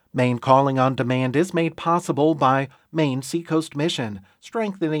Maine Calling on Demand is made possible by Maine Seacoast Mission,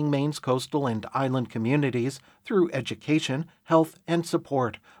 strengthening Maine's coastal and island communities through education, health, and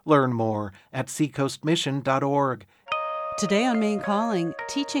support. Learn more at seacoastmission.org. Today on Maine Calling,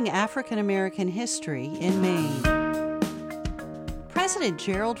 teaching African American history in Maine. President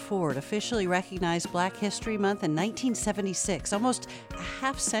Gerald Ford officially recognized Black History Month in 1976, almost a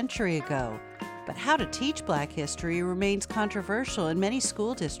half century ago. But how to teach Black history remains controversial in many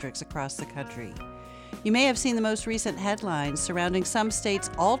school districts across the country. You may have seen the most recent headlines surrounding some states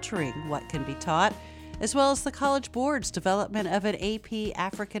altering what can be taught, as well as the College Board's development of an AP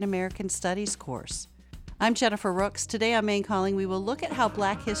African American Studies course. I'm Jennifer Rooks. Today on Maine Calling, we will look at how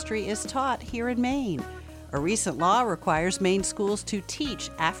Black history is taught here in Maine. A recent law requires Maine schools to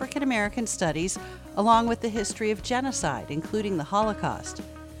teach African American studies along with the history of genocide, including the Holocaust.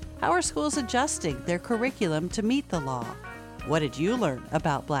 How are schools adjusting their curriculum to meet the law? What did you learn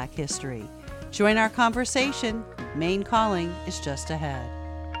about Black history? Join our conversation. Maine Calling is just ahead.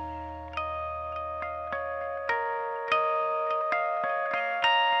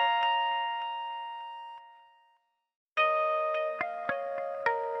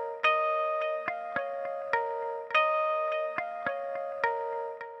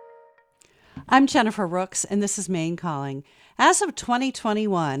 I'm Jennifer Rooks, and this is Maine Calling. As of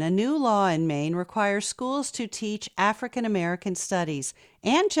 2021, a new law in Maine requires schools to teach African American studies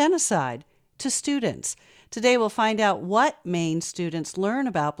and genocide to students. Today, we'll find out what Maine students learn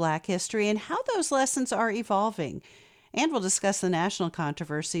about Black history and how those lessons are evolving. And we'll discuss the national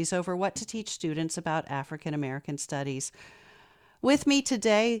controversies over what to teach students about African American studies. With me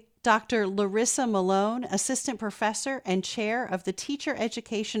today, Dr. Larissa Malone, Assistant Professor and Chair of the Teacher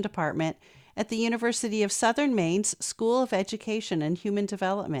Education Department at the University of Southern Maine's School of Education and Human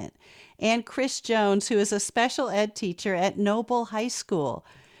Development, and Chris Jones, who is a special ed teacher at Noble High School.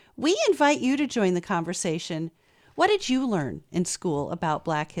 We invite you to join the conversation. What did you learn in school about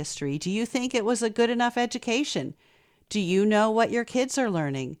Black history? Do you think it was a good enough education? Do you know what your kids are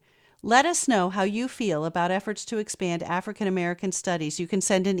learning? Let us know how you feel about efforts to expand African American studies. You can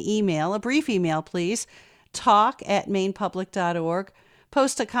send an email, a brief email, please, talk@mainepublic.org.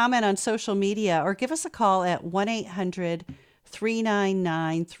 Post a comment on social media or give us a call at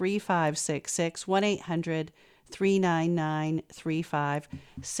 1-800-399-3566,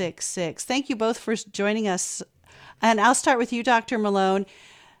 1-800-399-3566. Thank you both for joining us. And I'll start with you, Dr. Malone.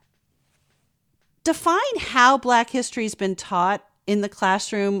 Define how Black history has been taught in the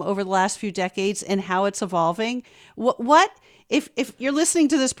classroom over the last few decades and how it's evolving. What if you're listening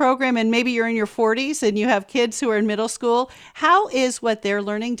to this program and maybe you're in your 40s and you have kids who are in middle school, how is what they're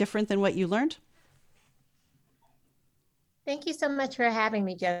learning different than what you learned? Thank you so much for having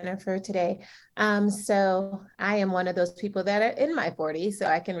me, Jennifer, today. So I am one of those people that are in my 40s, so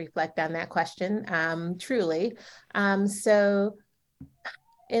I can reflect on that question, truly.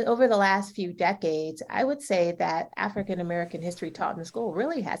 Over the last few decades, I would say that African American history taught in school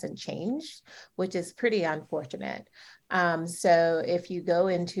really hasn't changed, which is pretty unfortunate. So if you go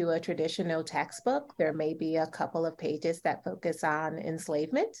into a traditional textbook, there may be a couple of pages that focus on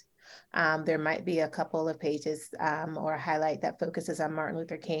enslavement. There might be a couple of pages or a highlight that focuses on Martin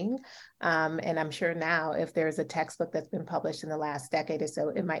Luther King. And I'm sure now if there's a textbook that's been published in the last decade or so,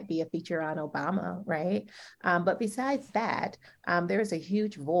 it might be a feature on Obama, right? But besides that, there's a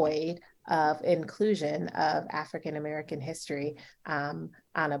huge void of inclusion of African American history on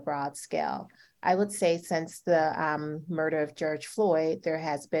a broad scale. I would say since the murder of George Floyd, there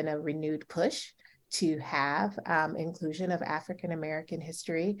has been a renewed push to have inclusion of African American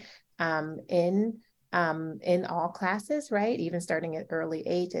history in all classes, right? Even starting at early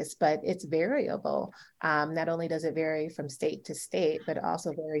ages, but it's variable. Not only does it vary from state to state, but it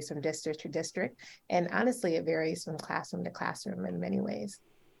also varies from district to district. And honestly, it varies from classroom to classroom in many ways.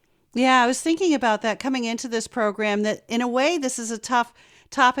 Yeah, I was thinking about that coming into this program, that in a way, this is a tough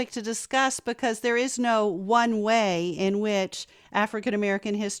topic to discuss because there is no one way in which African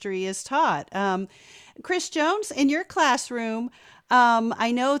American history is taught. Chris Jones, in your classroom,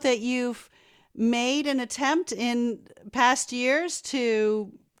 I know that you've made an attempt in past years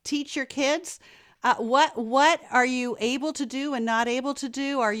to teach your kids. What are you able to do and not able to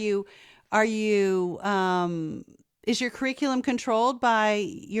do? Is your curriculum controlled by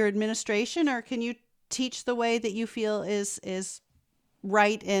your administration, or can you teach the way that you feel is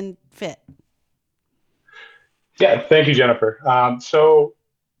right and fit? Yeah, thank you, Jennifer. So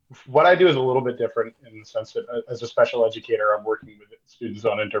what I do is a little bit different in the sense that as a special educator, I'm working with students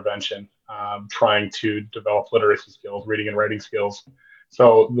on intervention, trying to develop literacy skills, reading and writing skills.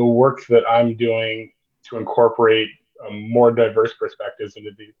 So the work that I'm doing to incorporate more diverse perspectives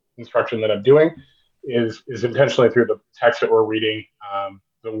into the instruction that I'm doing is intentionally through the text that we're reading,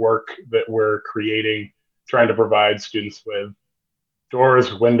 the work that we're creating, trying to provide students with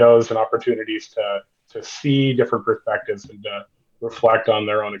doors, windows, and opportunities to see different perspectives and to reflect on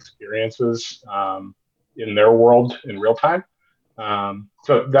their own experiences in their world in real time.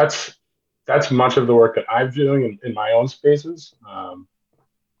 So that's much of the work that I'm doing in my own spaces,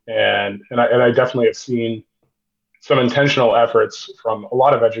 and I definitely have seen some intentional efforts from a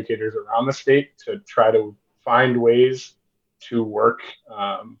lot of educators around the state to try to find ways to work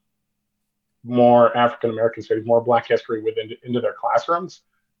more African American studies, more Black history into their classrooms.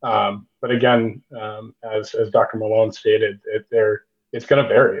 But again, as Dr. Malone stated, it's going to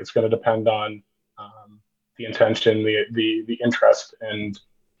vary. It's going to depend on the intention, the interest, and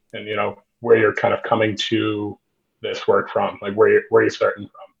where you're kind of coming to this work from, like where you're starting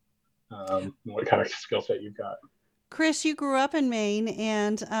from, what kind of skill set you've got. Chris, you grew up in Maine,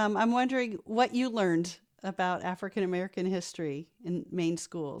 and I'm wondering what you learned about African American history in Maine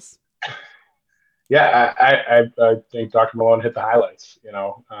schools. Yeah, I think Dr. Malone hit the highlights.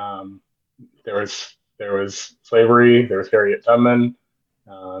 There was slavery, there was Harriet Tubman,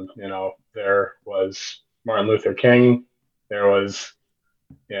 there was Martin Luther King, there was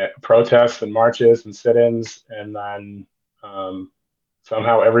protests and marches and sit-ins, and then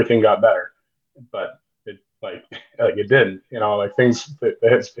somehow everything got better. But it it didn't.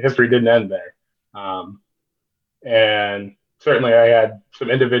 The history didn't end there. And certainly I had some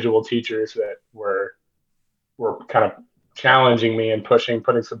individual teachers that were kind of challenging me and putting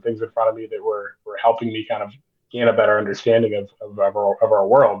some things in front of me that were helping me kind of gain a better understanding of our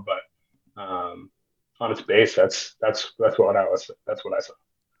world. But on its base, that's what I saw.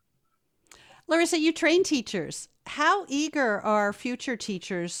 Larissa, you train teachers. How eager are future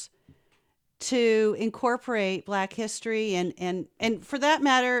teachers to incorporate Black history and for that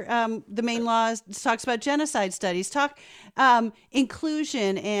matter, the Maine law talks about genocide studies,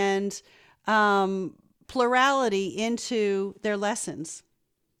 inclusion and plurality into their lessons?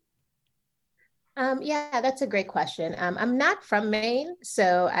 Yeah, that's a great question. I'm not from Maine,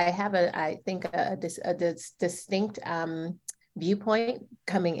 so I have I think a distinct viewpoint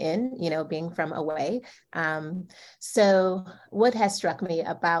coming in, being from away. So what has struck me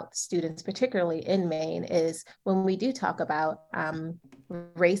about students, particularly in Maine, is when we do talk about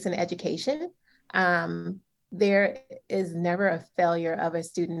race and education, there is never a failure of a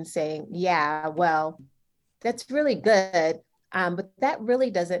student saying, yeah, well, that's really good, but that really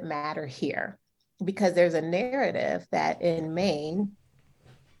doesn't matter here, because there's a narrative that in Maine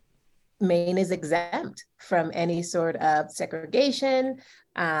is exempt from any sort of segregation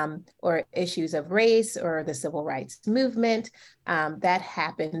or issues of race or the civil rights movement that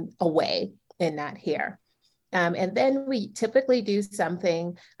happened away and not here. And then we typically do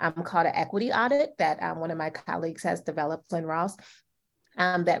something called an equity audit that one of my colleagues has developed, Flynn Ross,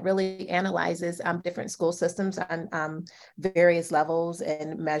 that really analyzes different school systems on various levels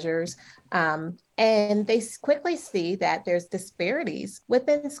and measures. And they quickly see that there's disparities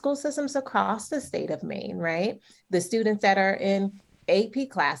within school systems across the state of Maine, right? The students that are in AP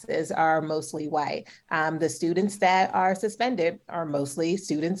classes are mostly white. The students that are suspended are mostly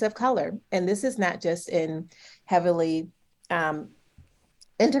students of color. And this is not just in heavily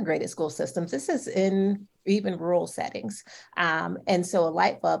integrated school systems. This is in even rural settings. And so a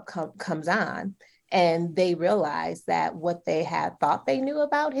light bulb comes on, and they realize that what they had thought they knew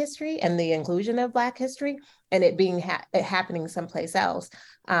about history and the inclusion of Black history, and it being happening someplace else,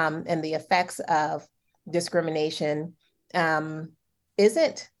 and the effects of discrimination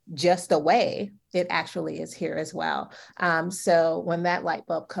isn't just away, it actually is here as well. So when that light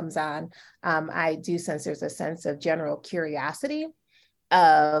bulb comes on, I do sense there's a sense of general curiosity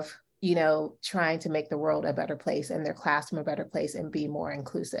of trying to make the world a better place and their classroom a better place and be more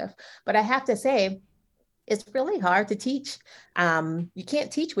inclusive. But I have to say, it's really hard to teach. You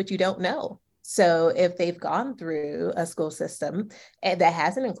can't teach what you don't know. So if they've gone through a school system that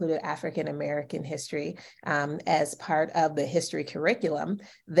hasn't included African American history as part of the history curriculum,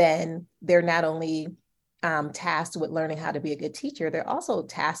 then they're not only tasked with learning how to be a good teacher, they're also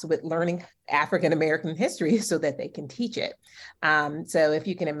tasked with learning African American history so that they can teach it. So if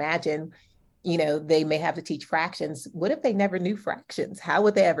you can imagine, they may have to teach fractions. What if they never knew fractions? How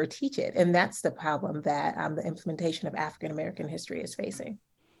would they ever teach it? And that's the problem that the implementation of African American history is facing.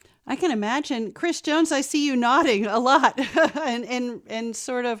 I can imagine. Chris Jones, I see you nodding a lot and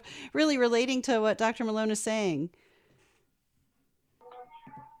sort of really relating to what Dr. Malone is saying.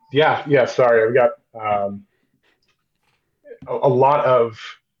 Yeah. Sorry, I've got a lot of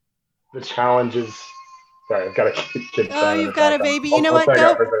the challenges Sorry, I've got a kid Oh, crying in you've the got a background. baby. You know I'll what? tag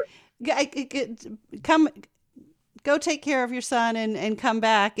out Go, for a second. come, go take care of your son and come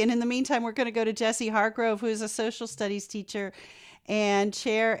back. And in the meantime, we're going to go to Jesse Hargrove, who is a social studies teacher and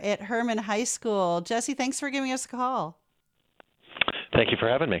chair at Herman High School. Jesse, thanks for giving us a call. Thank you for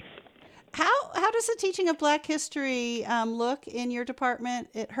having me. How does the teaching of Black history look in your department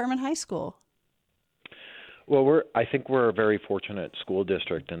at Herman High School? Well, I think we're a very fortunate school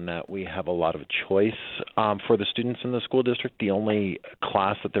district in that we have a lot of choice for the students in the school district. The only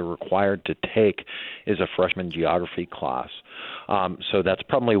class that they're required to take is a freshman geography class. So that's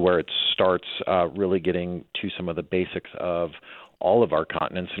probably where it starts, really getting to some of the basics of all of our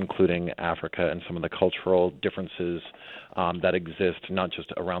continents, including Africa, and some of the cultural differences that exist, not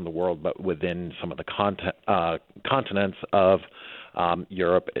just around the world, but within some of the continents of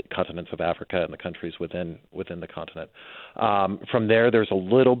Europe, continents of Africa, and the countries within the continent. From there, there's a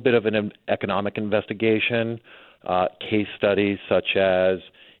little bit of an economic investigation, case studies such as,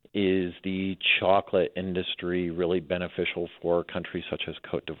 is the chocolate industry really beneficial for countries such as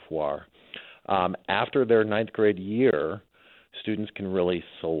Cote d'Ivoire? After their ninth grade year, students can really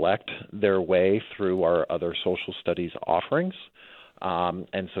select their way through our other social studies offerings.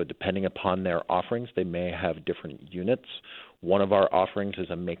 And so depending upon their offerings, they may have different units. One of our offerings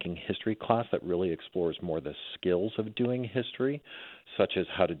is a making history class that really explores more the skills of doing history, such as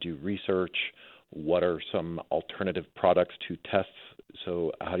how to do research, what are some alternative products to tests.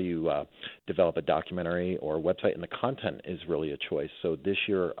 So how do you develop a documentary or a website? And the content is really a choice. So this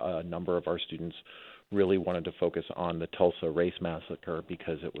year, a number of our students really wanted to focus on the Tulsa Race Massacre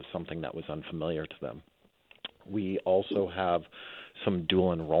because it was something that was unfamiliar to them. We also have some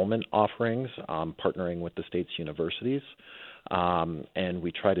dual enrollment offerings, partnering with the state's universities, and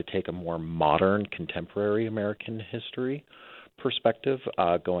we try to take a more modern, contemporary American history perspective,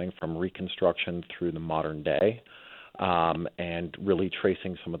 going from Reconstruction through the modern day, and really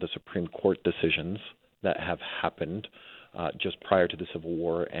tracing some of the Supreme Court decisions that have happened just prior to the Civil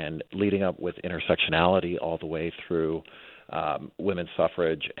War and leading up with intersectionality all the way through women's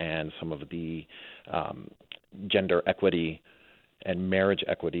suffrage and some of the gender equity and marriage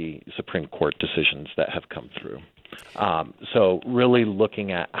equity Supreme Court decisions that have come through. So really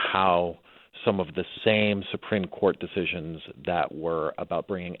looking at how some of the same Supreme Court decisions that were about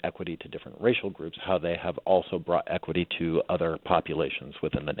bringing equity to different racial groups, how they have also brought equity to other populations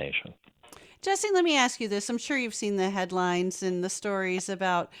within the nation. Jesse, let me ask you this. I'm sure you've seen the headlines and the stories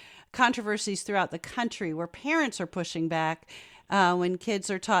about controversies throughout the country where parents are pushing back when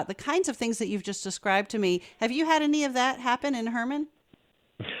kids are taught the kinds of things that you've just described to me. Have you had any of that happen in Herman?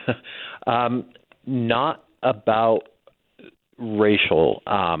 Not about racial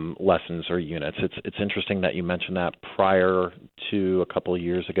lessons or units. It's interesting that you mentioned that. Prior to a couple of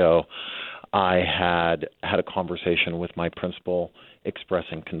years ago, I had a conversation with my principal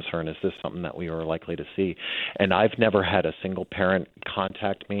expressing concern, is this something that we are likely to see? And I've never had a single parent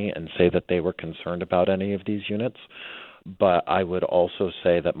contact me and say that they were concerned about any of these units. But I would also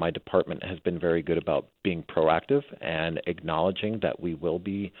say that my department has been very good about being proactive and acknowledging that we will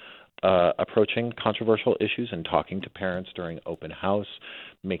be approaching controversial issues and talking to parents during open house,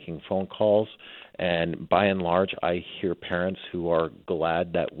 making phone calls. And by and large, I hear parents who are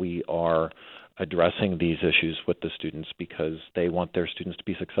glad that we are addressing these issues with the students because they want their students to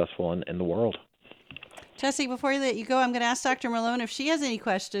be successful in the world. Jesse, before I let you go, I'm going to ask Dr. Malone if she has any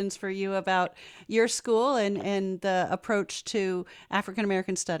questions for you about your school and the approach to African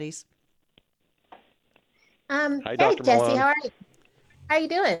American studies. Hi, Hey, Dr. Jesse, Malone. how are you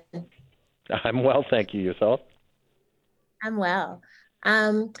doing? I'm well, thank you. Yourself? I'm well.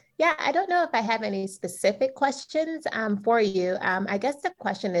 Yeah, I don't know if I have any specific questions for you. I guess the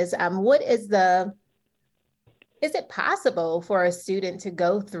question is, is it possible for a student to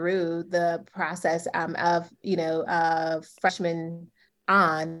go through the process of freshman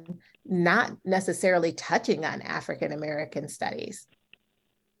on, not necessarily touching on African American studies?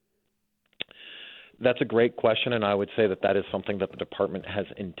 That's a great question, and I would say that is something that the department has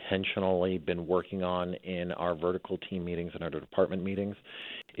intentionally been working on in our vertical team meetings and our department meetings,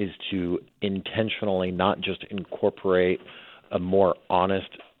 is to intentionally not just incorporate a more honest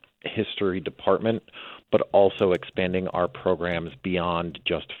history department, but also expanding our programs beyond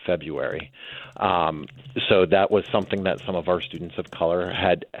just February. So that was something that some of our students of color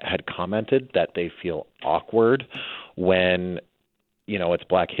had commented, that they feel awkward when it's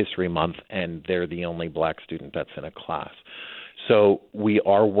Black History Month and they're the only Black student that's in a class. So we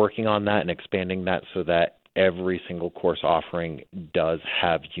are working on that and expanding that so that every single course offering does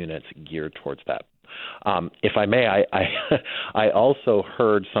have units geared towards that. If I may, I also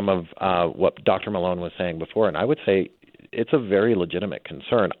heard some of what Dr. Malone was saying before, and I would say it's a very legitimate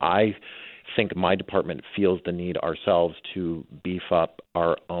concern. I think my department feels the need ourselves to beef up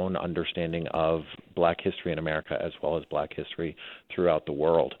our own understanding of Black history in America as well as Black history throughout the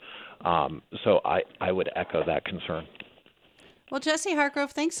world. So I would echo that concern. Well, Jesse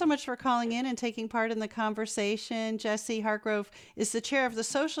Hargrove, thanks so much for calling in and taking part in the conversation. Jesse Hargrove is the chair of the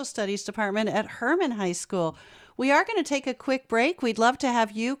Social Studies Department at Herman High School. We are going to take a quick break. We'd love to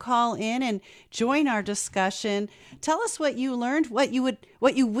have you call in and join our discussion. Tell us what you learned, what you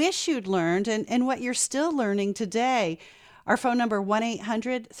wish you'd learned, and what you're still learning today. Our phone number,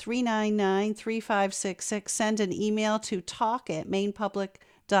 1-800-399-3566. Send an email to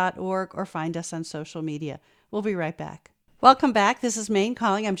talk@mainepublic.org or find us on social media. We'll be right back. Welcome back. This is Maine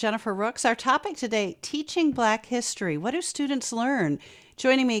Calling. I'm Jennifer Rooks. Our topic today, teaching Black history. What do students learn?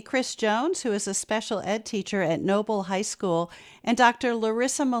 Joining me, Chris Jones, who is a special ed teacher at Noble High School, and Dr.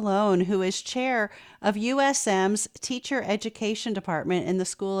 Larissa Malone, who is chair of USM's Teacher Education Department in the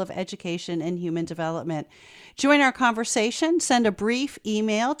School of Education and Human Development. Join our conversation. Send a brief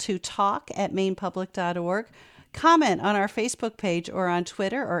email to talk@mainepublic.org. Comment on our Facebook page or on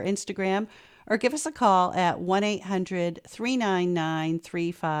Twitter or Instagram, or give us a call at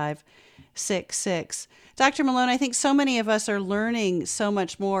 1-800-399-3566. Dr. Malone, I think so many of us are learning so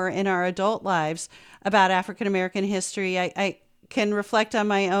much more in our adult lives about African American history. I can reflect on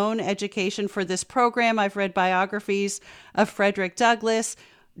my own education for this program. I've read biographies of Frederick Douglass.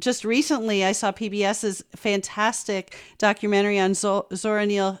 Just recently, I saw PBS's fantastic documentary on Zora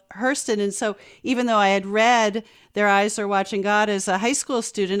Neale Hurston. And so even though I had read Their Eyes Are Watching God as a high school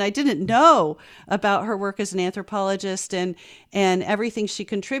student, I didn't know about her work as an anthropologist and everything she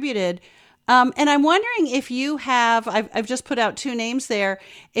contributed. And I'm wondering if you have, I've just put out two names there,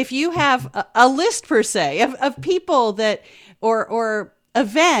 if you have a list per se of people that, or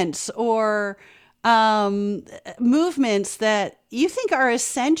events or movements that you think are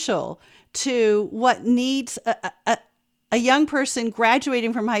essential to what needs a young person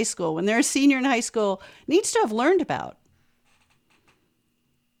graduating from high school, when they're a senior in high school, needs to have learned about.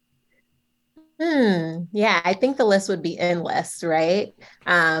 Yeah, I think the list would be endless, right?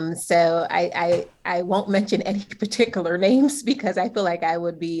 So I won't mention any particular names because I feel like I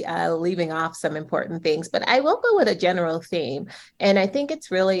would be leaving off some important things, but I will go with a general theme. And I think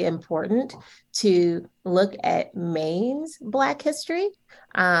it's really important to look at Maine's Black history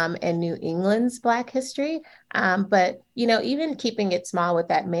and New England's Black history. But, even keeping it small with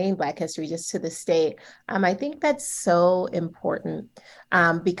that Maine Black history just to the state, I think that's so important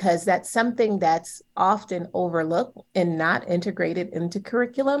because that's something that's often overlooked and not integrated into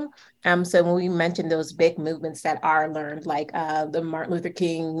curriculum. So when we mentioned those big movements that are learned, like the Martin Luther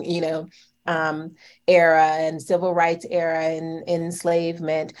King, era and civil rights era and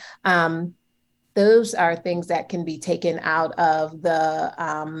enslavement, those are things that can be taken out of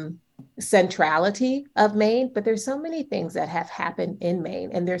the centrality of Maine, but there's so many things that have happened in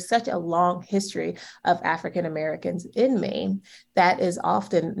Maine, and there's such a long history of African Americans in Maine that is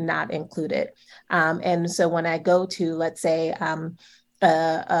often not included. And so when I go to, let's say,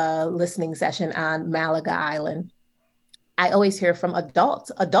 a listening session on Malaga Island, I always hear from adults,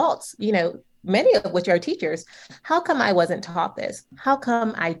 many of which are teachers, how come I wasn't taught this? How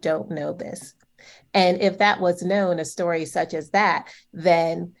come I don't know this? And if that was known, a story such as that,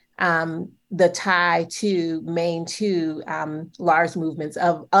 then the tie to Maine to large movements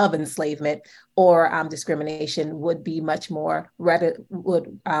of enslavement or discrimination would be much more readily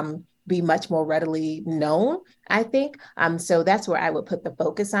known, I think. So that's where I would put the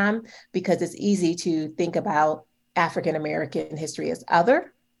focus on, because it's easy to think about African American history as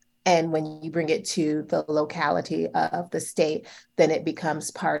other. And when you bring it to the locality of the state, then it becomes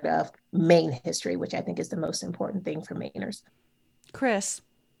part of Maine history, which I think is the most important thing for Mainers. Chris.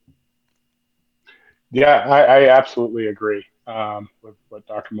 Yeah, I absolutely agree with what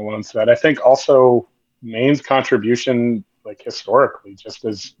Dr. Malone said. I think also Maine's contribution, like historically, just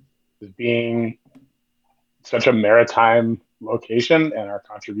as being such a maritime location, and our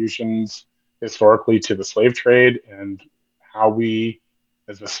contributions historically to the slave trade and how we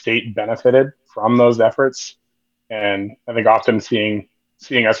as a state benefited from those efforts. And I think often seeing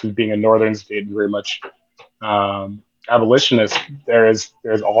us as being a northern state very much abolitionist, there's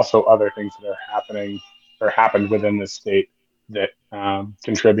also other things that are happening or happened within the state that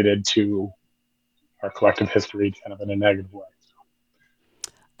contributed to our collective history kind of in a negative way.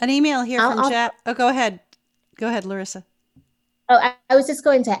 An email here from Jack. Oh, go ahead. Go ahead, Larissa. Oh, I was just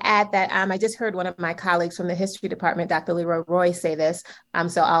going to add that I just heard one of my colleagues from the history department, Dr. Leroy Roy, say this.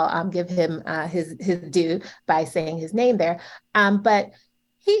 So I'll give him his due by saying his name there. But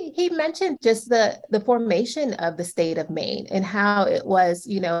he mentioned just the formation of the state of Maine and how it was,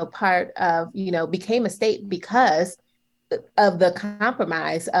 part of, became a state because of the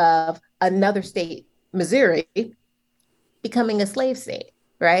compromise of another state, Missouri, becoming a slave state,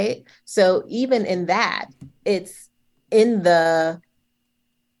 right? So even in that, it's in our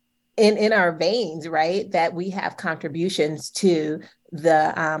veins, right, that we have contributions to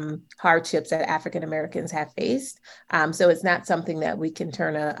the hardships that African Americans have faced. So it's not something that we can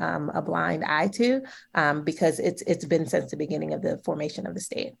turn a blind eye to, because it's been since the beginning of the formation of the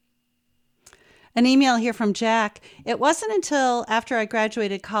state. An email here from Jack. It wasn't until after I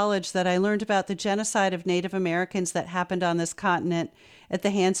graduated college that I learned about the genocide of Native Americans that happened on this continent at the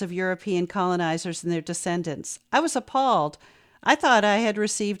hands of European colonizers and their descendants. I was appalled. I thought I had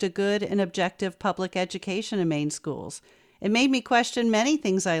received a good and objective public education in Maine schools. It made me question many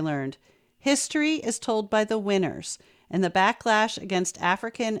things I learned. History is told by the winners, and the backlash against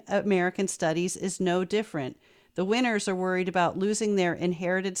African American studies is no different. The winners are worried about losing their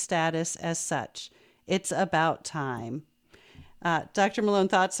inherited status as such. It's about time. Dr. Malone,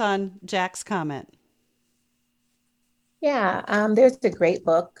 thoughts on Jack's comment? Yeah, there's a great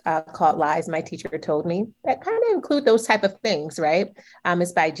book called Lies My Teacher Told Me that kind of include those type of things, right?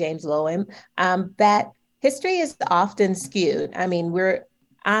 It's by James Loewen. That history is often skewed. I mean, we're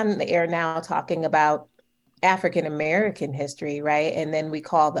on the air now talking about African American history, right? And then we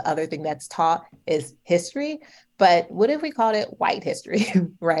call the other thing that's taught is history. But what if we called it white history,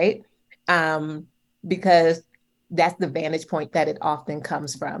 right? Because that's the vantage point that it often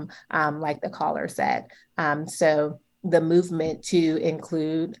comes from, like the caller said. So the movement to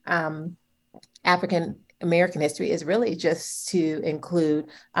include African American history is really just to include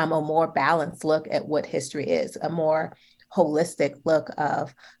a more balanced look at what history is, a more holistic look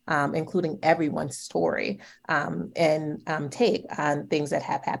of including everyone's story and take on things that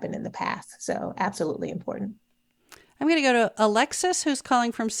have happened in the past. So absolutely important. I'm going to go to Alexis, who's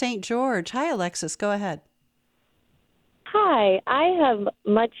calling from St. George. Hi, Alexis. Go ahead. Hi. I have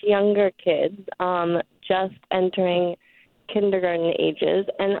much younger kids, just entering kindergarten ages,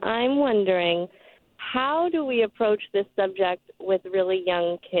 and I'm wondering, how do we approach this subject with really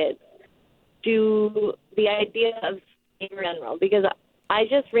young kids? Do the idea of in general, because I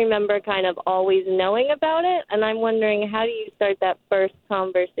just remember kind of always knowing about it, and I'm wondering, how do you start that first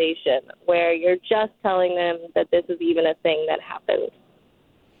conversation where you're just telling them that this is even a thing that happens?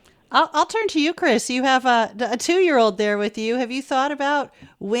 I'll turn to you, Chris. You have a 2-year-old there with you. Have you thought about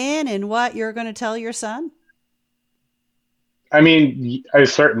when and what you're going to tell your son? I mean, I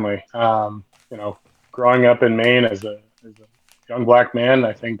certainly, growing up in Maine as a young Black man,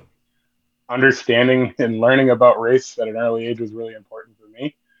 I think understanding and learning about race at an early age was really important for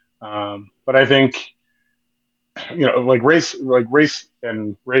me. But I think, race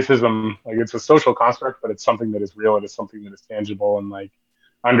and racism, like it's a social construct, but it's something that is real. It is something that is tangible, and like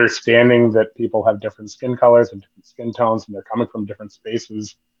understanding that people have different skin colors and different skin tones, and they're coming from different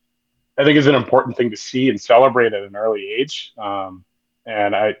spaces, I think is an important thing to see and celebrate at an early age. And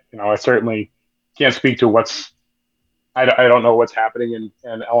I certainly can't speak to I don't know what's happening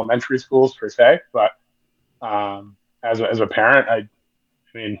in elementary schools per se, but as a parent, I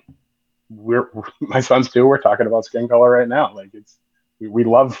mean, my sons too. We're talking about skin color right now. Like we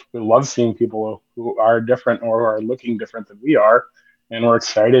love seeing people who are different or who are looking different than we are, and we're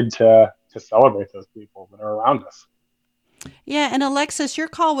excited to celebrate those people that are around us. Yeah, and Alexis, your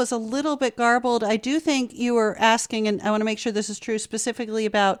call was a little bit garbled. I do think you were asking, and I want to make sure this is true, specifically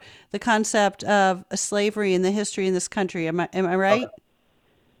about the concept of slavery and the history in this country. Am I right,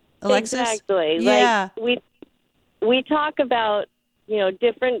 Alexis? Exactly. Yeah. Like we talk about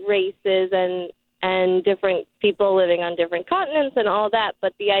different races and different people living on different continents and all that,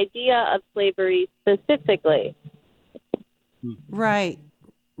 but the idea of slavery specifically. Right.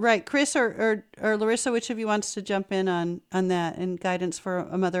 Right. Chris or Larissa, which of you wants to jump in on that and guidance for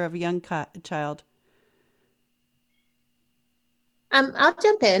a mother of a young child? I'll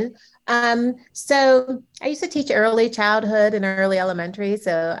jump in. So I used to teach early childhood and early elementary.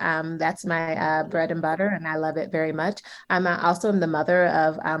 So that's my bread and butter, and I love it very much. I'm also the mother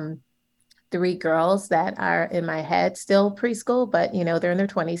of 3 girls that are in my head still preschool, but they're in their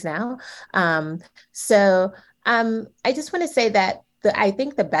 20s now. So I just want to say that I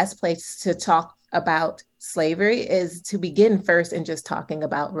think the best place to talk about slavery is to begin first in just talking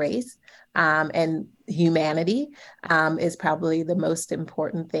about race, and humanity is probably the most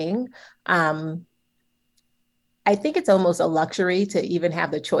important thing. I think it's almost a luxury to even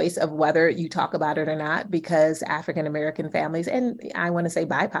have the choice of whether you talk about it or not, because African American families, and I want to say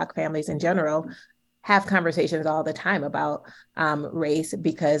BIPOC families in general, have conversations all the time about race,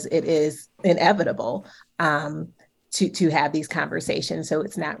 because it is inevitable to have these conversations. So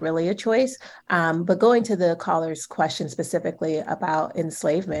it's not really a choice. But going to the caller's question specifically about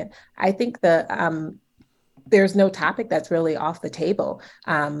enslavement, I think there's no topic that's really off the table.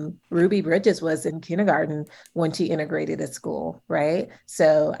 Ruby Bridges was in kindergarten when she integrated at school, right?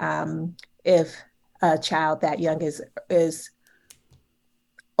 So if a child that young is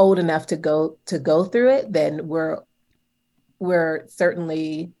old enough to go through it, then we're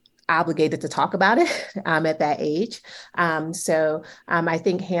certainly obligated to talk about it at that age. So I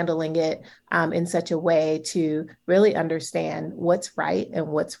think handling it in such a way to really understand what's right and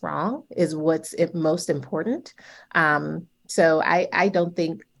what's wrong is what's most important. So I don't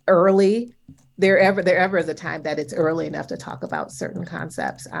think there ever is a time that it's early enough to talk about certain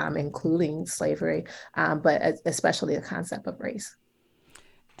concepts, including slavery, but especially the concept of race.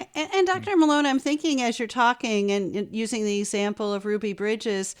 And Dr. Malone, I'm thinking as you're talking and using the example of Ruby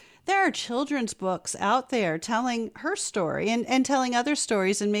Bridges, there are children's books out there telling her story and telling other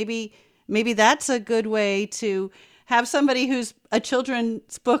stories. And maybe that's a good way to have somebody who's a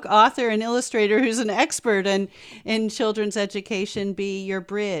children's book author and illustrator who's an expert in children's education be your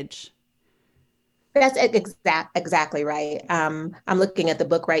bridge. That's exactly right. I'm looking at the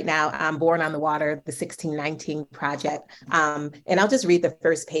book right now, Born on the Water, the 1619 Project. And I'll just read the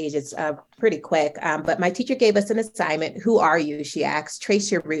first page. It's pretty quick. But my teacher gave us an assignment. Who are you? She asked.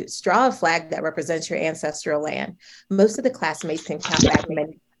 Trace your roots. Draw a flag that represents your ancestral land. Most of the classmates can count back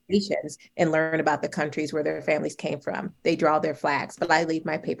many nations and learn about the countries where their families came from. They draw their flags, but I leave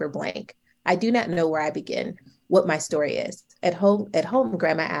my paper blank. I do not know where I begin, what my story is. At home,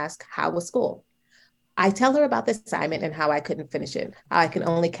 Grandma asked, how was school? I tell her about the assignment and how I couldn't finish it, how I can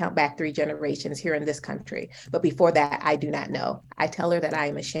only count back 3 generations here in this country. But before that, I do not know. I tell her that I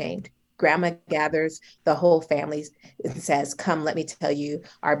am ashamed. Grandma gathers the whole family and says, come, let me tell you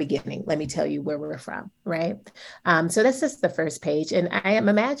our beginning. Let me tell you where we're from, right? So that's just the first page. And I am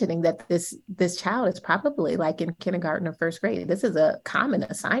imagining that this child is probably like in kindergarten or first grade. This is a common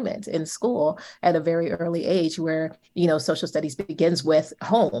assignment in school at a very early age where, social studies begins with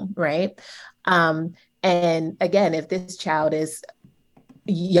home, right? And again, if this child is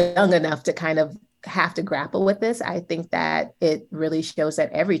young enough to kind of have to grapple with this, I think that it really shows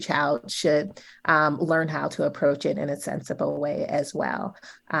that every child should learn how to approach it in a sensible way as well.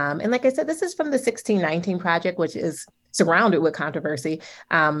 And like I said, this is from the 1619 Project, which is surrounded with controversy.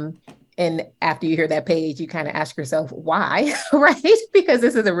 And after you hear that page, you kind of ask yourself, why, right? Because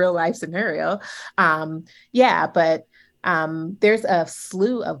this is a real life scenario. But there's a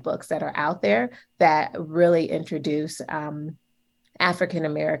slew of books that are out there that really introduce African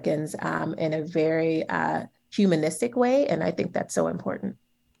Americans in a very humanistic way. And I think that's so important.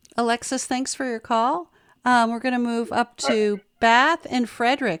 Alexis, thanks for your call. We're going to move up to Bath and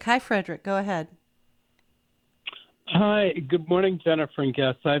Frederick. Hi, Frederick. Go ahead. Hi. Good morning, Jennifer and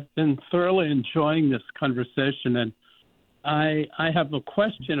guests. I've been thoroughly enjoying this conversation. And I have a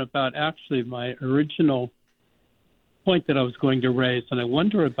question about actually my original point that I was going to raise, and I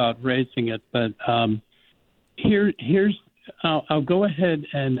wonder about raising it. But I'll go ahead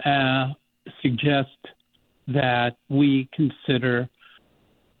and suggest that we consider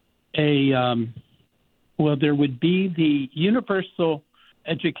there would be the universal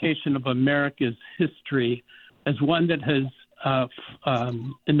education of America's history as one that has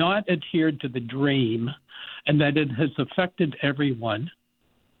not adhered to the dream, and that it has affected everyone,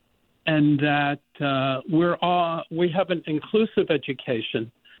 and that we have an inclusive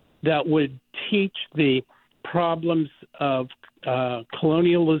education that would teach the problems of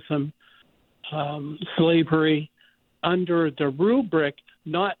colonialism, slavery, under the rubric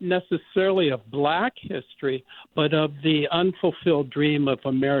not necessarily of Black history, but of the unfulfilled dream of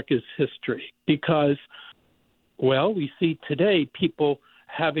America's history. Because, we see today people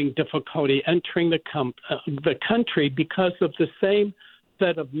having difficulty entering the country because of the same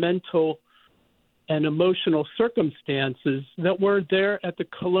set of mental and emotional circumstances that were there at the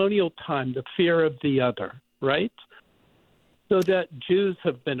colonial time, the fear of the other, right? So that Jews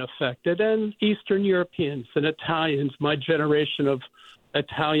have been affected, and Eastern Europeans and Italians. My generation of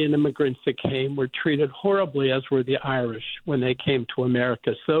Italian immigrants that came were treated horribly, as were the Irish when they came to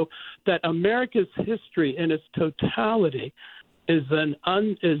America. So that America's history in its totality is an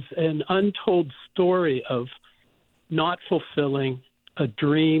untold story of not fulfilling a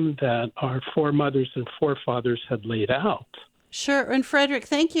dream that our foremothers and forefathers had laid out. Sure. And Frederick,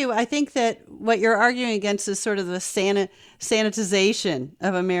 thank you. I think that what you're arguing against is sort of the sanitization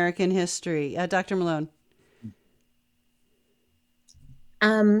of American history. Dr. Malone.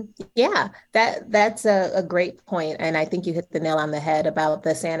 Yeah, that's a great point, and I think you hit the nail on the head about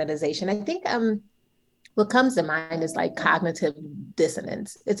the sanitization. I think what comes to mind is like cognitive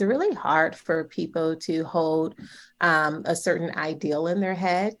dissonance. It's really hard for people to hold a certain ideal in their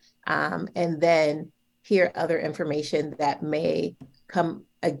head and then hear other information that may come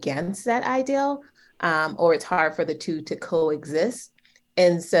against that ideal, or it's hard for the two to coexist.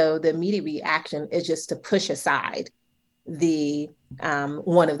 And so the immediate reaction is just to push aside the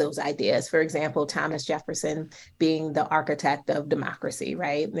one of those ideas. For example, Thomas Jefferson being the architect of democracy,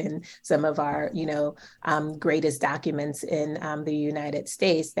 right? And some of our, greatest documents in the United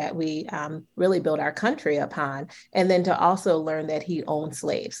States that we really built our country upon. And then to also learn that he owned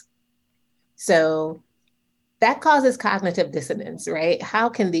slaves. So that causes cognitive dissonance, right? How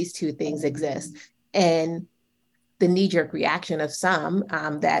can these two things exist? And the knee-jerk reaction of some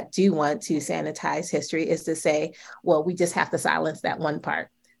that do want to sanitize history is to say, well, we just have to silence that one part.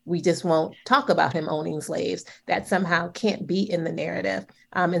 We just won't talk about him owning slaves. That somehow can't be in the narrative,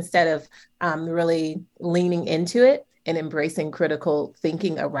 instead of really leaning into it and embracing critical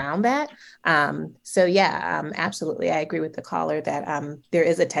thinking around that. Absolutely. I agree with the caller that there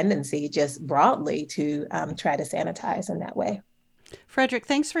is a tendency just broadly to try to sanitize in that way. Frederick,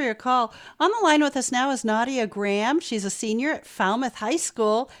 thanks for your call. On the line with us now is Nadia Graham. She's a senior at Falmouth High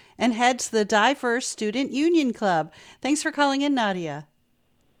School and heads the Diverse Student Union Club. Thanks for calling in, Nadia.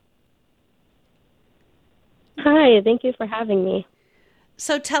 Hi, thank you for having me.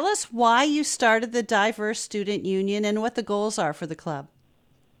 So tell us why you started the Diverse Student Union and what the goals are for the club.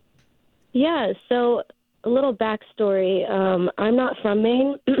 Yeah, so a little backstory. I'm not from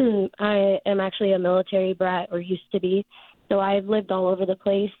Maine. I am actually a military brat, or used to be. So I've lived all over the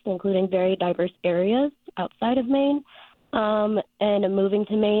place, including very diverse areas outside of Maine. And moving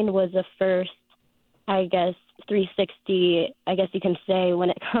to Maine was a first, 360, I guess you can say, when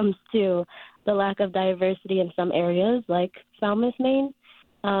it comes to the lack of diversity in some areas like Falmouth, Maine.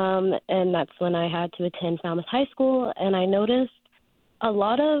 And that's when I had to attend Falmouth High School. And I noticed a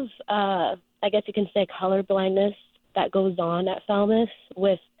lot of, I guess you can say, color blindness that goes on at Falmouth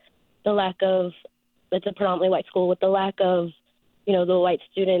with the lack of, it's a predominantly white school, with the lack of, the white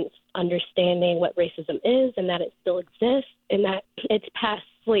students understanding what racism is and that it still exists and that it's past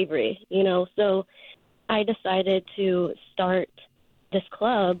slavery, So I decided to start this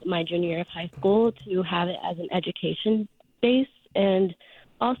club my junior year of high school to have it as an education base and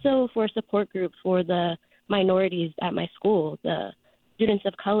also for a support group for the minorities at my school, the students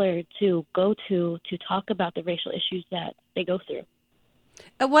of color, to go to talk about the racial issues that they go through.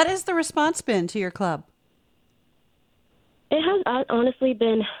 What has the response been to your club? It has honestly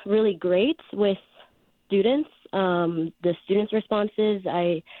been really great with students. The students' responses,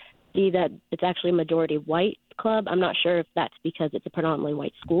 I see that it's actually a majority white club. I'm not sure if that's because it's a predominantly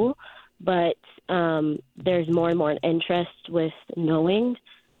white school, but there's more and more an interest with knowing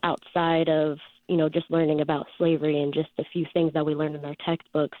outside of, just learning about slavery and just a few things that we learn in our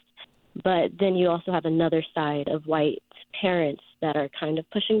textbooks. But then you also have another side of white parents that are kind of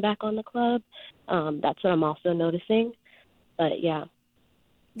pushing back on the club. That's what I'm also noticing. But yeah.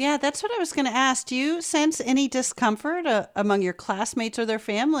 Yeah, that's what I was going to ask. Do you sense any discomfort among your classmates or their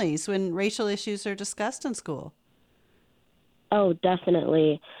families when racial issues are discussed in school? Oh,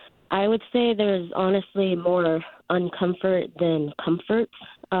 definitely. I would say there's honestly more uncomfort than comfort.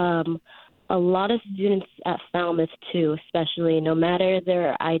 A lot of students at Falmouth, too, especially, no matter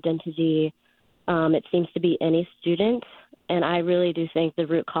their identity, it seems to be any student. And I really do think the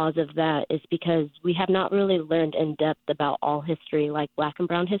root cause of that is because we have not really learned in depth about all history, like Black and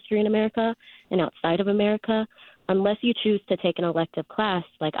Brown history in America and outside of America, unless you choose to take an elective class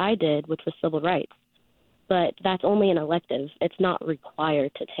like I did, which was civil rights. But that's only an elective. It's not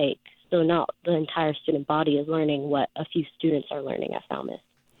required to take. So not the entire student body is learning what a few students are learning at Falmouth.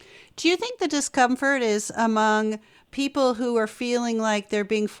 Do you think the discomfort is among people who are feeling like they're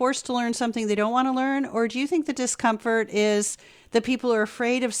being forced to learn something they don't want to learn? Or do you think the discomfort is that people are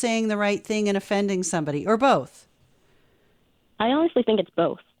afraid of saying the right thing and offending somebody, or both? I honestly think it's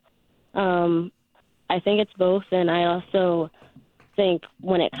both. I think it's both. And I also think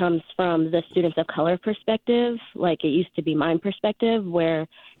when it comes from the students of color perspective, like it used to be my perspective, where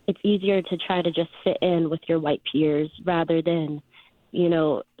it's easier to try to just fit in with your white peers rather than,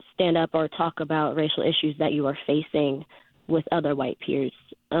 stand up or talk about racial issues that you are facing with other white peers,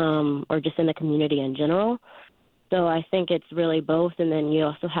 or just in the community in general. So I think it's really both. And then you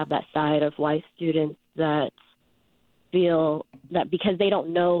also have that side of white students that feel that because they don't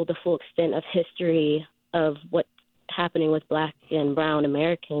know the full extent of history of what's happening with Black and brown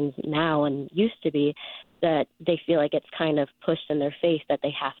Americans now and used to be, that they feel like it's kind of pushed in their face that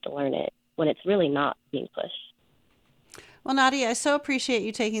they have to learn it when it's really not being pushed. Well, Nadia, I so appreciate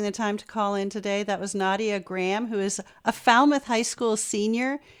you taking the time to call in today. That was Nadia Graham, who is a Falmouth High School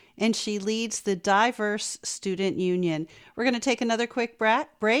senior, and she leads the Diverse Student Union. We're going to take another quick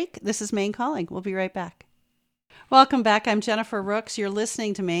break. This is Maine Calling. We'll be right back. Welcome back. I'm Jennifer Rooks. You're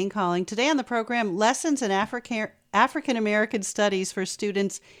listening to Maine Calling. Today on the program, Lessons in African American Studies for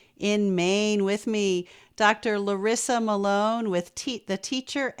Students in Maine. With me, Dr. Larissa Malone with the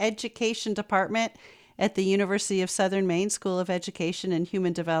Teacher Education Department at the University of Southern Maine School of Education and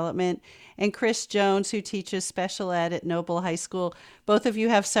Human Development, and Chris Jones, who teaches special ed at Noble High School. Both of you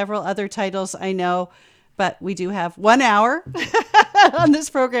have several other titles, I know, but we do have 1 hour on this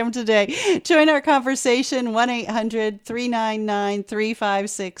program today. Join our conversation,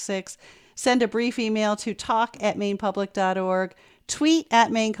 1-800-399-3566. Send a brief email to talk@mainepublic.org, tweet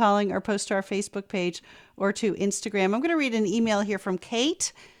at Maine Calling, or post to our Facebook page or to Instagram. I'm going to read an email here from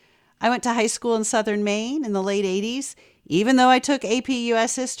Kate. I went to high school in Southern Maine in the late 80s. Even though I took AP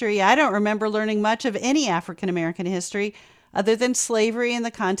U.S. history, I don't remember learning much of any African American history other than slavery in the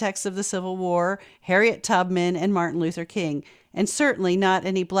context of the Civil War, Harriet Tubman, and Martin Luther King, and certainly not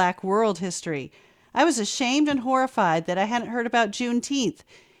any Black world history. I was ashamed and horrified that I hadn't heard about Juneteenth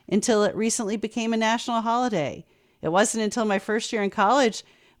until it recently became a national holiday. It wasn't until my first year in college,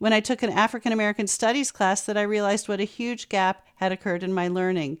 when I took an African American Studies class, that I realized what a huge gap had occurred in my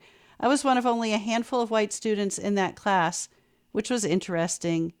learning. I was one of only a handful of white students in that class, which was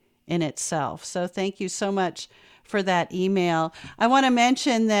interesting in itself. So thank you so much for that email. I want to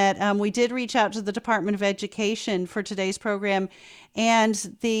mention that we did reach out to the Department of Education for today's program,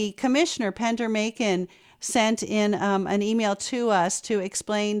 and the Commissioner, Pender Macon, sent in an email to us to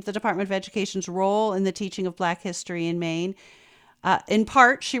explain the Department of Education's role in the teaching of Black history in Maine. In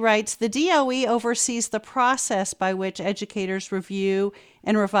part, she writes, the DOE oversees the process by which educators review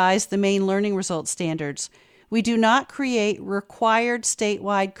and revise the Maine Learning Results Standards. We do not create required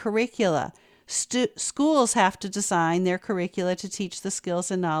statewide curricula. Schools have to design their curricula to teach the skills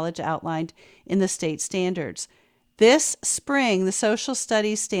and knowledge outlined in the state standards. This spring, the social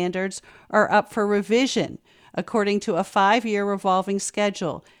studies standards are up for revision according to a 5-year revolving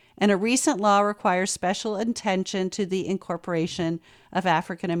schedule, and a recent law requires special attention to the incorporation of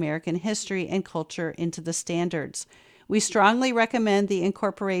African American history and culture into the standards. We strongly recommend the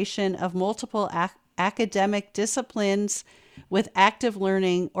incorporation of multiple academic disciplines with active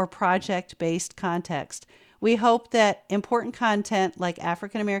learning or project-based context. We hope that important content like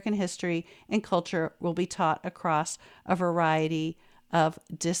African American history and culture will be taught across a variety of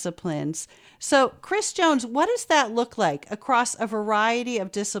disciplines. So, Chris Jones, what does that look like across a variety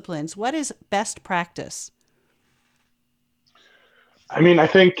of disciplines? What is best practice? I mean, I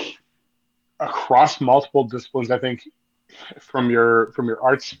think across multiple disciplines, I think from your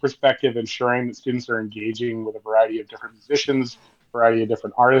arts perspective, ensuring that students are engaging with a variety of different musicians, variety of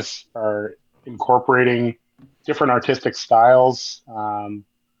different artists, are incorporating different artistic styles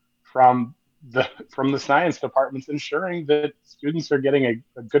from the science departments, ensuring that students are getting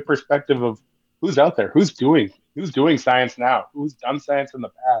a good perspective of who's out there, who's doing science now, who's done science in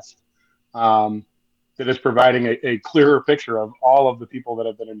the past, that is providing a clearer picture of all of the people that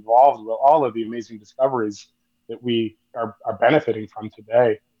have been involved with all of the amazing discoveries that we are benefiting from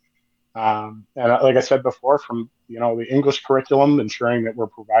today. And like I said before, from the English curriculum, ensuring that we're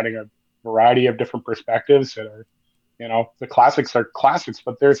providing a variety of different perspectives that are, the classics are classics,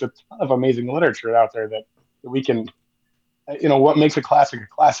 but there's a ton of amazing literature out there that we can, what makes a classic,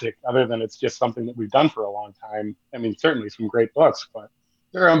 other than it's just something that we've done for a long time. I mean, certainly some great books, but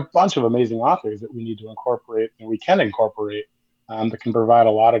there are a bunch of amazing authors that we need to incorporate, and we can incorporate, that can provide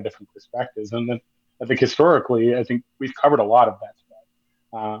a lot of different perspectives. And then I think historically, we've covered a lot of that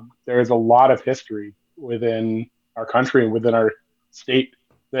today. There is a lot of history within our country and within our state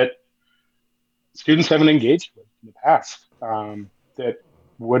that students haven't engaged with in the past, that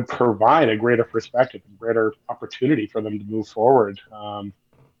would provide a greater perspective and greater opportunity for them to move forward.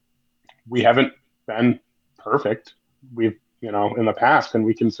 We haven't been perfect. We've, in the past, and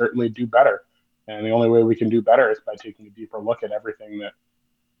we can certainly do better. And the only way we can do better is by taking a deeper look at everything that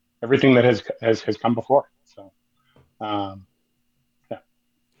has come before. So, yeah.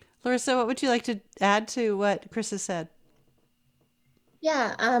 Larissa, what would you like to add to what Chris has said?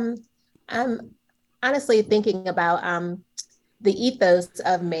 Yeah, I'm honestly thinking about the ethos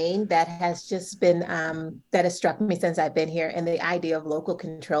of Maine that has just been that has struck me since I've been here, and the idea of local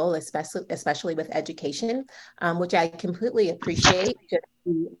control, especially with education, which I completely appreciate. Just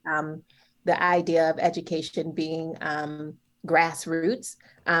the idea of education being grassroots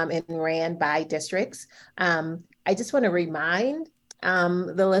and ran by districts. I just want to remind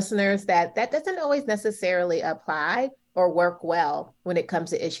the listeners that that doesn't always necessarily apply or work well when it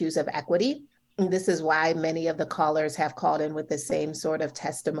comes to issues of equity. And this is why many of the callers have called in with the same sort of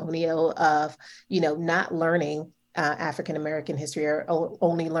testimonial of, not learning African American history or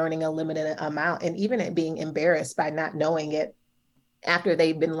only learning a limited amount, and even being embarrassed by not knowing it after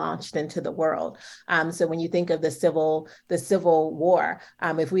they've been launched into the world. So when you think of the Civil War,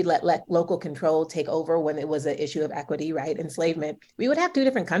 if we let local control take over when it was an issue of equity, right, enslavement, we would have two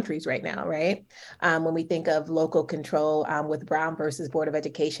different countries right now, right? When we think of local control with Brown versus Board of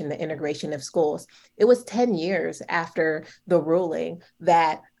Education, the integration of schools, it was 10 years after the ruling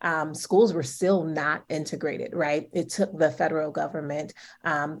that schools were still not integrated, right? It took the federal government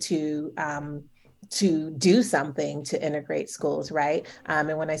to do something to integrate schools, right?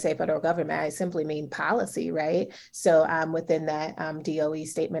 And when I say federal government, I simply mean policy, right? So within that DOE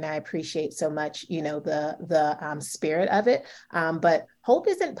statement, I appreciate so much, the spirit of it. But hope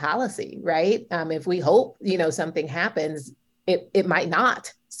isn't policy, right? If we hope, something happens, it might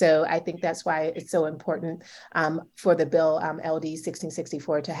not. So I think that's why it's so important for the bill LD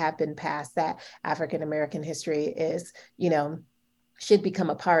 1664 to have been passed, that African American history is, should become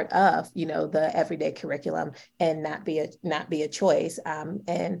a part of, the everyday curriculum and not be a choice.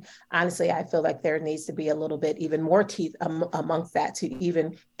 And honestly, I feel like there needs to be a little bit even more teeth amongst that to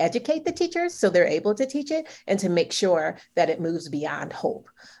even educate the teachers so they're able to teach it, and to make sure that it moves beyond hope,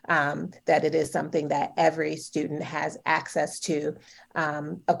 that it is something that every student has access to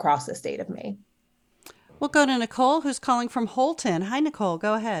across the state of Maine. We'll go to Nicole, who's calling from Holton. Hi, Nicole.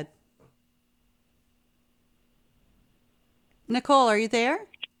 Go ahead. Nicole, are you there?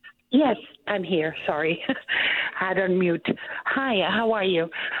 Yes, I'm here. Sorry. Had on mute. Hi, how are you?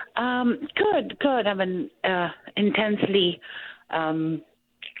 Good. I've been intensely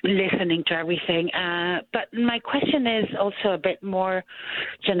listening to everything. But my question is also a bit more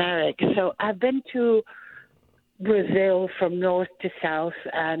generic. So I've been to Brazil from north to south,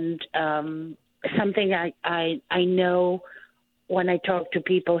 and something I know when I talk to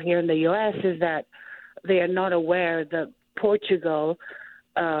people here in the U.S. is that they are not aware that Portugal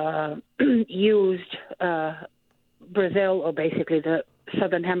used Brazil, or basically the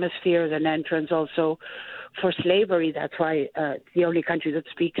Southern Hemisphere, as an entrance also for slavery. That's why it's the only country that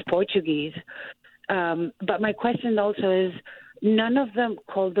speaks Portuguese. But my question also is, none of them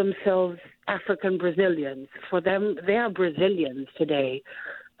call themselves African Brazilians. For them, they are Brazilians today.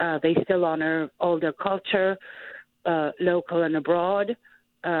 They still honor all their culture, local and abroad.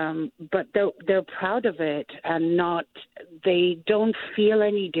 But they're proud of it, and they don't feel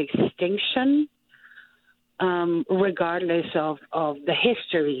any distinction, regardless of the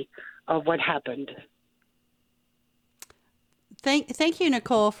history of what happened. Thank you,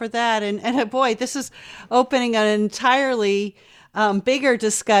 Nicole, for that. And boy, this is opening an entirely bigger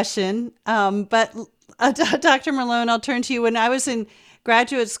discussion. But Dr. Malone, I'll turn to you. When I was in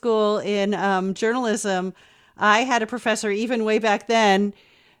graduate school in journalism, I had a professor, even way back then,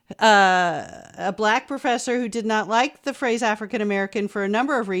 a Black professor who did not like the phrase African American for a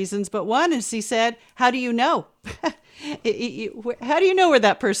number of reasons, but one is he said, "How do you know? How do you know where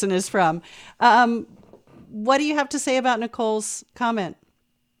that person is from?" What do you have to say about Nicole's comment?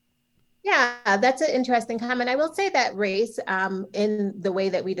 Yeah, that's an interesting comment. I will say that race, in the way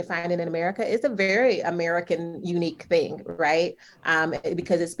that we define it in America, is a very American unique thing, right?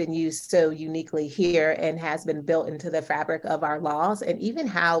 Because it's been used so uniquely here and has been built into the fabric of our laws, and even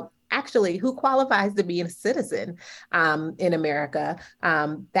who qualifies to be a citizen in America.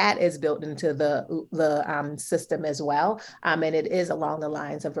 That is built into the system as well. And it is along the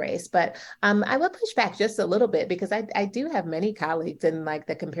lines of race. But I will push back just a little bit, because I do have many colleagues in like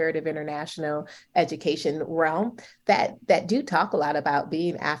the comparative international education realm that do talk a lot about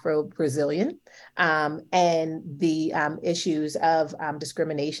being Afro-Brazilian and the issues of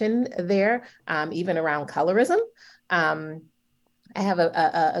discrimination there, even around colorism. I have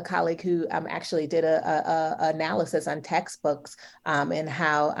a colleague who actually did a analysis on textbooks and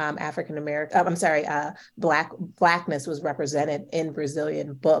how Blackness was represented in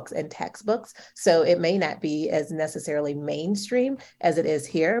Brazilian books and textbooks. So it may not be as necessarily mainstream as it is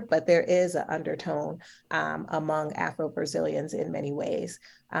here, but there is an undertone among Afro-Brazilians in many ways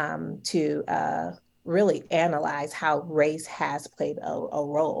to really analyze how race has played a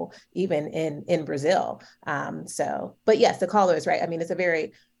role, even in Brazil. But yes, the caller is right. I mean, it's a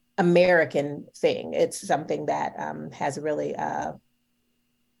very American thing. It's something that has really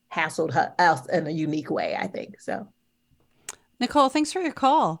hassled us in a unique way, I think. So, Nicole, thanks for your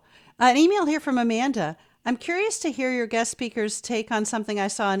call. An email here from Amanda. I'm curious to hear your guest speaker's take on something I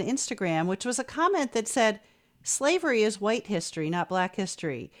saw on Instagram, which was a comment that said, slavery is white history, not black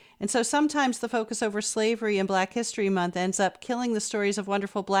history. And so sometimes the focus over slavery and Black History Month ends up killing the stories of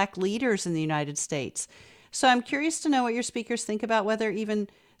wonderful black leaders in the United States. So I'm curious to know what your speakers think about whether even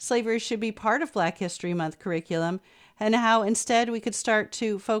slavery should be part of Black History Month curriculum, and how instead we could start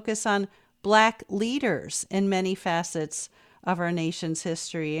to focus on black leaders in many facets of our nation's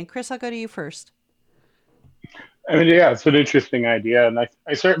history. And Chris, I'll go to you first. I mean, yeah, it's an interesting idea, and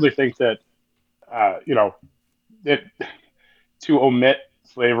I certainly think that that to omit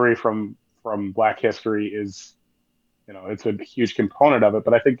slavery from Black history is, it's a huge component of it.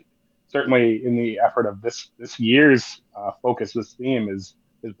 But I think certainly in the effort of this year's focus, this theme is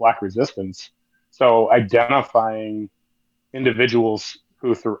Black resistance. So identifying individuals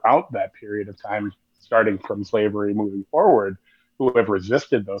who throughout that period of time, starting from slavery moving forward, who have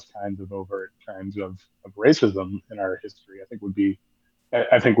resisted those kinds of overt kinds of racism in our history, I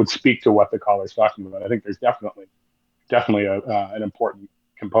think would speak to what the caller's talking about. I think there's definitely an important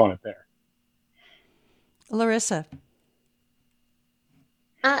component there. Larissa.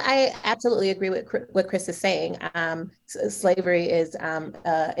 I absolutely agree with what Chris is saying. Slavery is,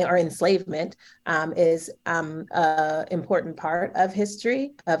 or enslavement is an important part of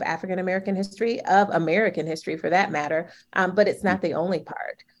history, of African American history, of American history for that matter, but it's not the only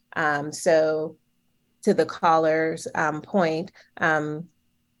part. So to the caller's point,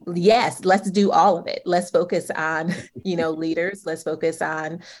 yes, let's do all of it. Let's focus on, leaders. Let's focus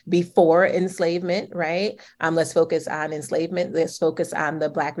on before enslavement, right? Let's focus on enslavement. Let's focus on the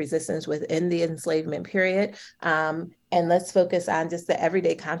Black resistance within the enslavement period. And let's focus on just the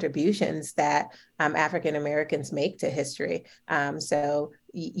everyday contributions that African Americans make to history. So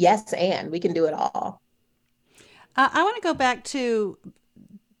yes, and we can do it all. I want to go back to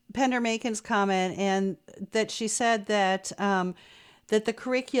Pender Macon's comment, and that she said that that the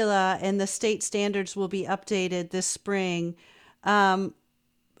curricula and the state standards will be updated this spring.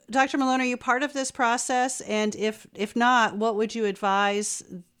 Dr. Malone, are you part of this process? And if not, what would you advise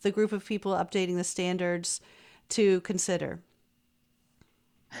the group of people updating the standards to consider?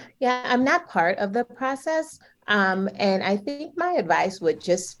 Yeah, I'm not part of the process. And I think my advice would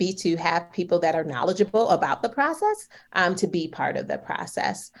just be to have people that are knowledgeable about the process to be part of the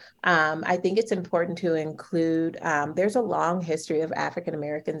process. I think it's important to include, there's a long history of African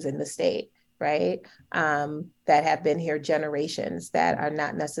Americans in the state, right? That have been here generations that are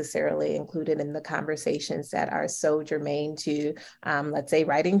not necessarily included in the conversations that are so germane to, let's say,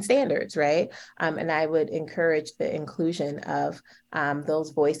 writing standards, right? And I would encourage the inclusion of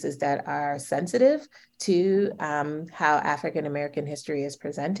those voices that are sensitive to how African American history is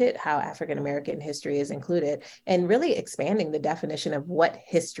presented, how African American history is included, and really expanding the definition of what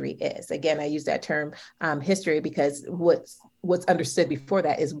history is. Again, I use that term history because what's understood before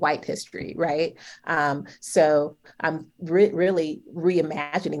that is white history, right? So I'm really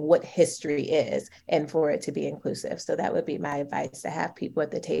reimagining what history is and for it to be inclusive. So that would be my advice, to have people at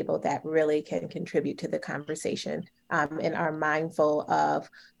the table that really can contribute to the conversation and are mindful of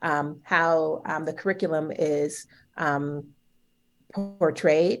how the curriculum is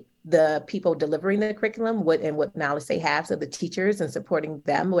portrayed, the people delivering the curriculum, what knowledge they have, so the teachers, and supporting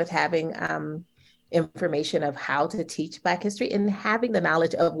them with having information of how to teach Black history, and having the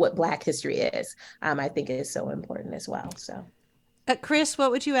knowledge of what Black history is, I think is so important as well. So, Chris, what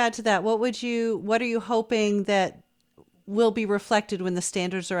would you add to that? What are you hoping that will be reflected when the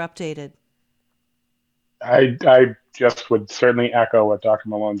standards are updated? I just would certainly echo what Dr.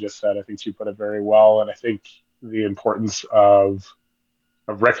 Malone just said. I think she put it very well, and I think the importance of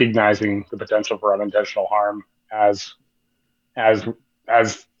recognizing the potential for unintentional harm as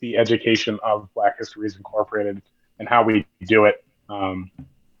the education of Black history is incorporated, and how we do it, and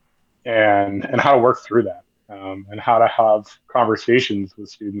how to work through that, and how to have conversations with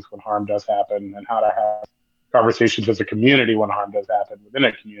students when harm does happen, and how to have conversations as a community when harm does happen within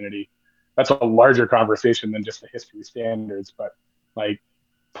a community. That's a larger conversation than just the history standards, but like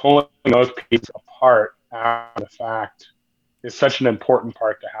pulling those pieces apart after the fact is such an important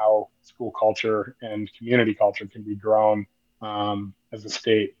part to how school culture and community culture can be grown as a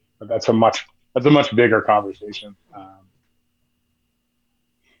state. But that's a much bigger conversation.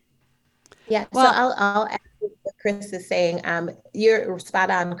 Yeah, well, so I'll add a Chris is saying. You're spot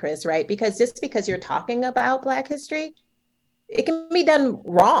on, Chris, right? Because just because you're talking about Black history, it can be done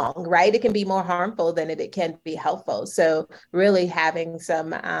wrong, right? It can be more harmful than it can be helpful. So really having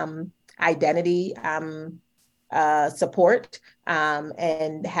some identity support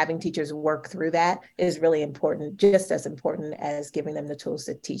and having teachers work through that is really important, just as important as giving them the tools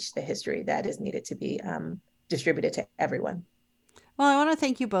to teach the history that is needed to be distributed to everyone. Well, I want to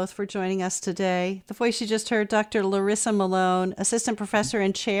thank you both for joining us today. The voice you just heard, Dr. Larissa Malone, Assistant Professor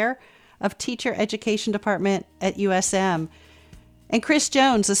and Chair of Teacher Education Department at USM, and Chris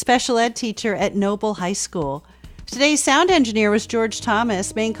Jones, a special ed teacher at Noble High School. Today's sound engineer was George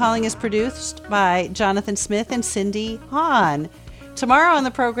Thomas. Maine Calling is produced by Jonathan Smith and Cindy Hahn. Tomorrow on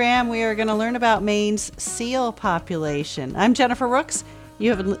the program, we are going to learn about Maine's seal population. I'm Jennifer Rooks.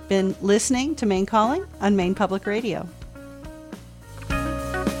 You have been listening to Maine Calling on Maine Public Radio.